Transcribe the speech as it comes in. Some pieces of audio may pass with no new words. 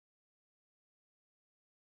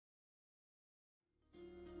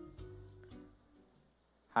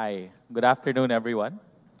Hi, good afternoon, everyone.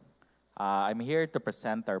 I'm here to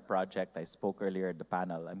present our project. I spoke earlier at the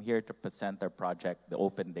panel. I'm here to present our project, the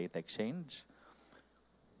Open Data Exchange.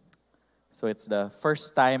 So it's the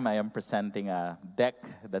first time I am presenting a deck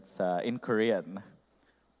that's in Korean.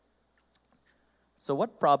 So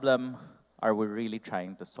what problem are we really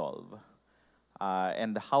trying to solve?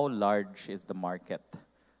 And how large is the market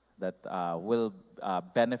that will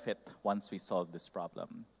benefit once we solve this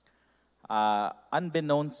problem?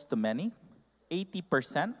 Unbeknownst to many,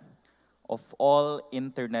 80% of all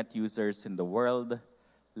internet users in the world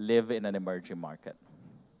live in an emerging market.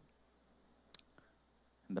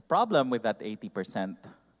 And the problem with that 80%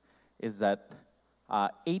 is that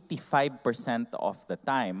 85% of the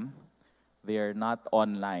time, they are not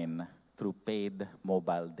online through paid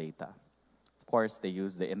mobile data. Of course, they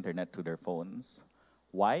use the internet to their phones.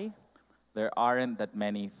 Why? There aren't that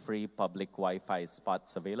many free public Wi-Fi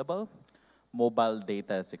spots available. Mobile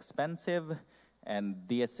data is expensive, and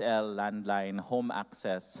DSL, landline, home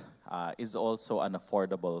access is also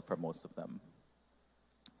unaffordable for most of them.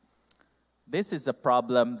 This is a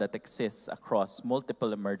problem that exists across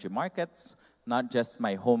multiple emerging markets, not just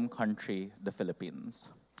my home country, the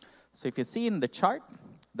Philippines. So if you see in the chart,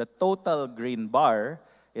 the total green bar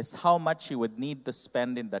is how much you would need to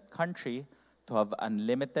spend in that country to have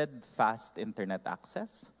unlimited fast internet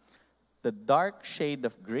access. The dark shade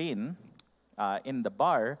of green in the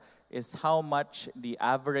bar is how much the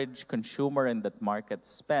average consumer in that market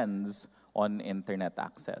spends on internet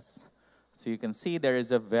access. So you can see there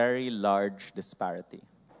is a very large disparity.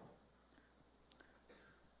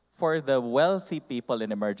 For the wealthy people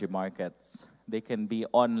in emerging markets, they can be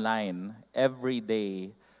online every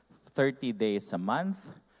day, 30 days a month,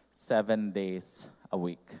 7 days a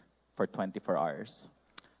week for 24 hours.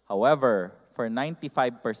 However, for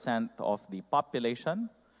 95% of the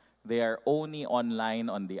population, they are only online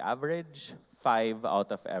on the average 5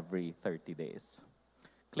 out of every 30 days.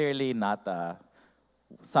 Clearly not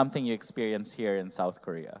something you experience here in South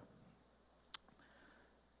Korea.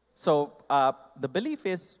 So the belief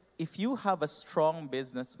is if you have a strong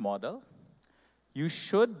business model, you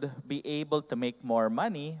should be able to make more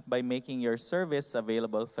money by making your service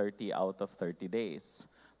available 30 out of 30 days.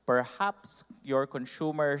 Perhaps your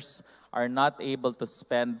consumers are not able to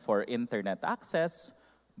spend for internet access,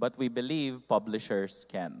 but we believe publishers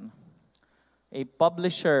can. A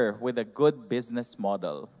publisher with a good business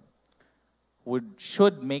model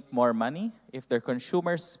should make more money if their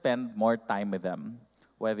consumers spend more time with them,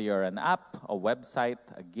 whether you're an app, a website,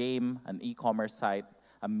 a game, an e-commerce site,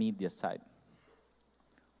 a media site.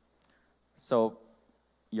 So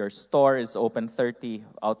your store is open 30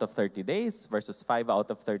 out of 30 days versus 5 out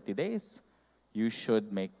of 30 days, you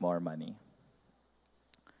should make more money.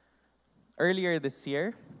 Earlier this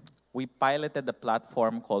year, we piloted a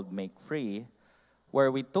platform called Make Free, where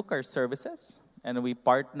we took our services and we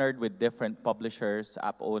partnered with different publishers,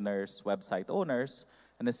 app owners, website owners,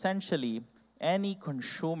 and essentially any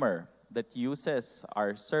consumer that uses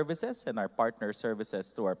our services and our partner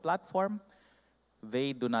services through our platform,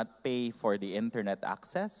 they do not pay for the internet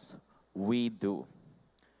access, we do.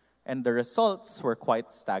 And the results were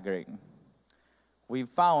quite staggering. We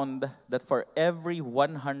found that for every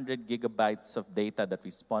 100 gigabytes of data that we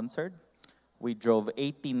sponsored, we drove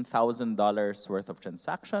 $18,000 worth of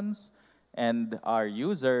transactions, and our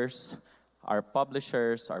users, our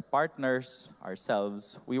publishers, our partners,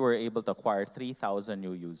 ourselves, we were able to acquire 3,000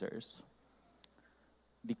 new users.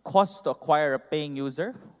 The cost to acquire a paying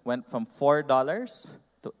user went from $4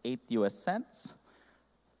 to 8 US cents.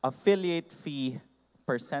 Affiliate fee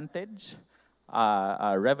percentage,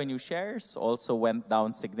 revenue shares also went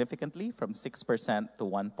down significantly from 6% to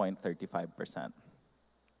 1.35%.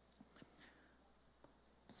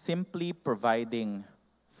 Simply providing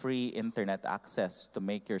free internet access to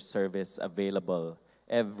make your service available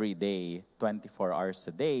every day, 24 hours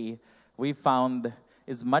a day, we found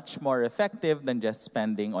is much more effective than just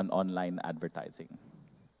spending on online advertising.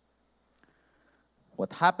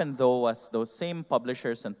 What happened though was those same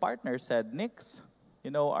publishers and partners said, Nix, you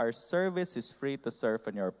know, our service is free to surf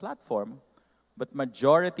on your platform, but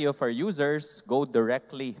majority of our users go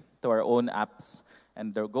directly to our own apps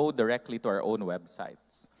and go directly to our own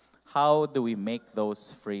websites. How do we make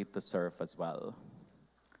those free to surf as well?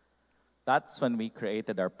 That's when we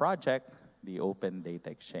created our project, the Open Data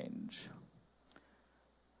Exchange.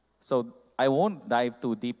 So I won't dive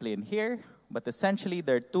too deeply in here, but essentially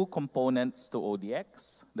there are two components to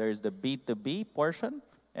ODX. There's the B2B portion,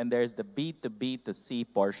 and there's the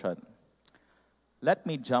B2B2C portion. Let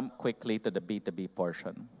me jump quickly to the B2B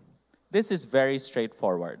portion. This is very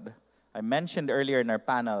straightforward. I mentioned earlier in our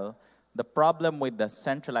panel The problem with the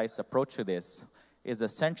centralized approach to this is the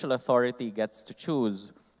central authority gets to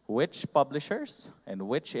choose which publishers and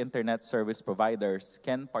which internet service providers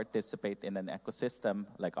can participate in an ecosystem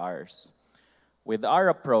like ours. With our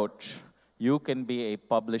approach, you can be a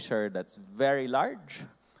publisher that's very large,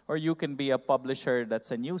 or you can be a publisher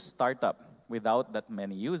that's a new startup without that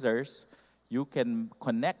many users. You can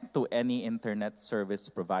connect to any internet service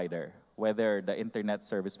provider, whether the internet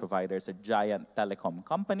service provider is a giant telecom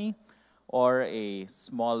company or a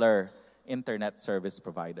smaller internet service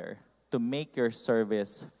provider, to make your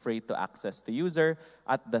service free to access the user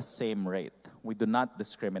at the same rate. We do not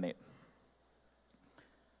discriminate.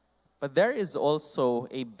 But there is also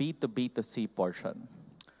a B2B2C portion.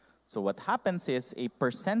 So what happens is a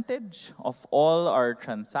percentage of all our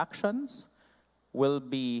transactions will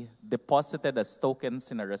be deposited as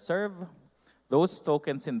tokens in a reserve. Those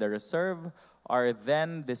tokens in the reserve are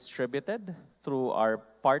then distributed through our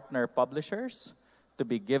partner publishers to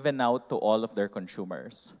be given out to all of their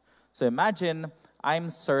consumers. So imagine I'm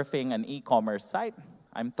surfing an e-commerce site.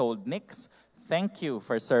 I'm told, Nix, thank you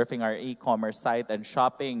for surfing our e-commerce site and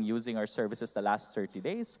shopping using our services the last 30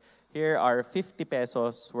 days. Here are 50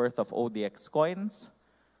 pesos worth of ODX coins.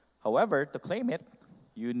 However, to claim it,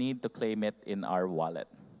 you need to claim it in our wallet.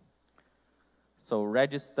 So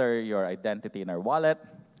register your identity in our wallet.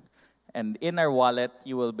 And in our wallet,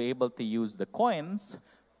 you will be able to use the coins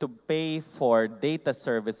to pay for data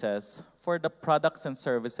services for the products and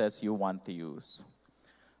services you want to use.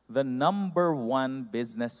 The #1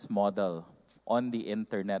 business model on the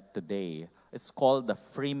internet today is called the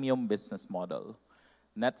freemium business model.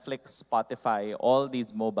 Netflix, Spotify, all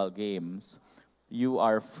these mobile games, you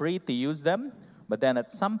are free to use them, but then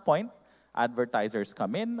at some point, advertisers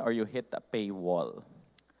come in or you hit a paywall.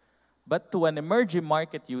 But to an emerging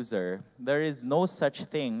market user, there is no such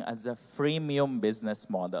thing as a freemium business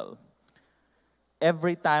model.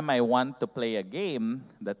 Every time I want to play a game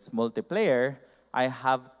that's multiplayer, I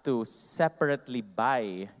have to separately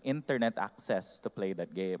buy internet access to play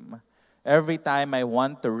that game. Every time I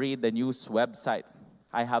want to read the news website,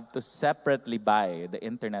 I have to separately buy the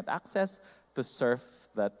internet access to surf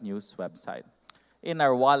that news website. In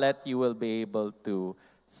our wallet, you will be able to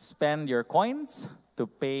spend your coins to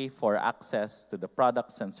pay for access to the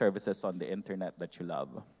products and services on the internet that you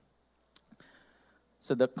love.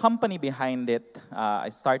 So the company behind it, I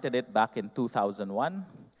started it back in 2001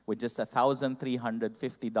 with just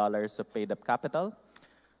 $1,350 of paid-up capital.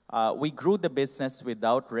 We grew the business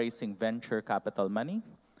without raising venture capital money,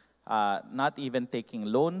 not even taking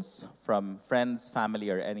loans from friends, family,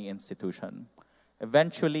 or any institution.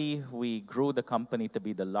 Eventually, we grew the company to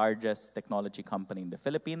be the largest technology company in the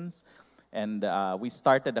Philippines, and we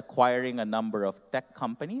started acquiring a number of tech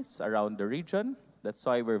companies around the region. That's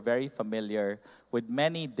why we're very familiar with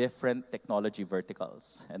many different technology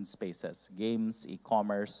verticals and spaces: games,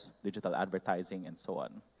 e-commerce, digital advertising, and so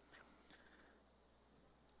on.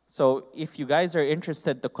 So if you guys are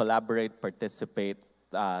interested to collaborate, participate,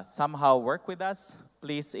 somehow work with us,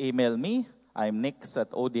 please email me. I'm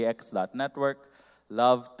nix@odx.network.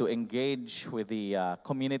 Love to engage with the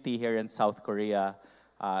community here in South Korea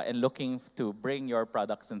and looking to bring your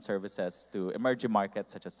products and services to emerging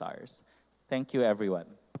markets such as ours. Thank you,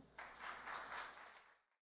 everyone.